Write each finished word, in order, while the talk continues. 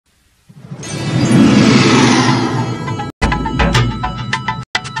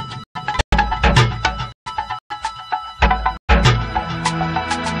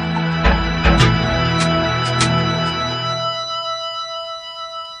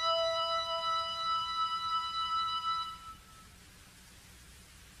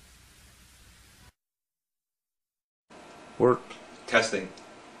Worked. Testing.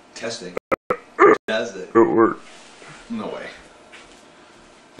 Testing. Does it? It worked. No way.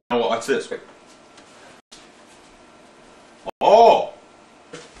 Oh, what's this? Wait. Oh!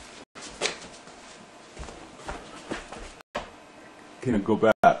 Can it go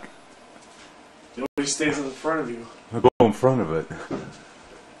back? It always stays in front of you. I'll go in front of it.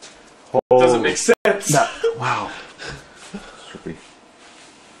 Doesn't make sense. Nah. Wow. Trippy.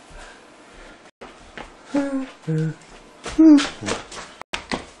 Good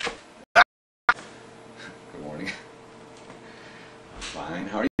morning. Fine,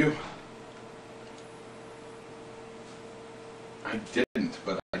 how are you? I didn't,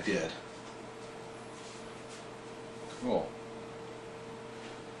 but I did. Cool.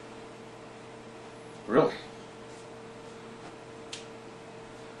 Really?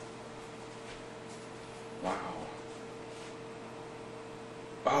 Wow.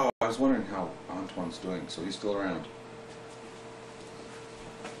 Oh, I was wondering how Antoine's doing, so he's still around.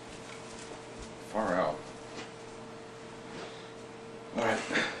 Far out. Alright.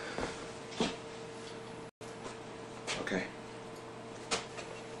 Okay.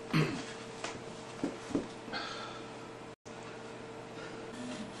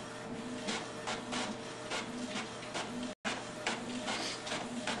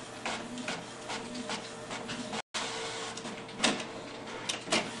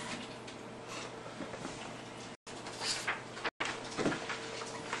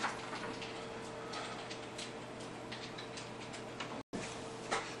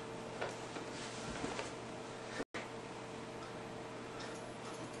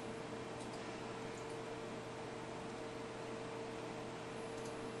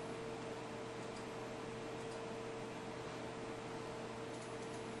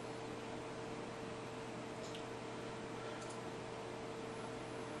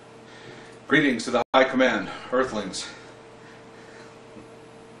 Greetings to the High Command, Earthlings.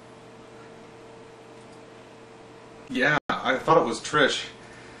 Yeah, I thought it was Trish.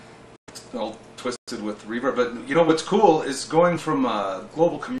 All twisted with reverb, but you know what's cool is going from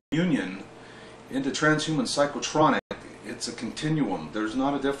global communion into transhuman psychotronic. It's a continuum. There's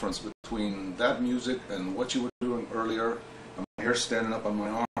not a difference between that music and what you were doing earlier. I'm here standing up on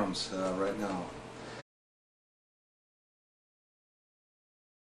my arms right now.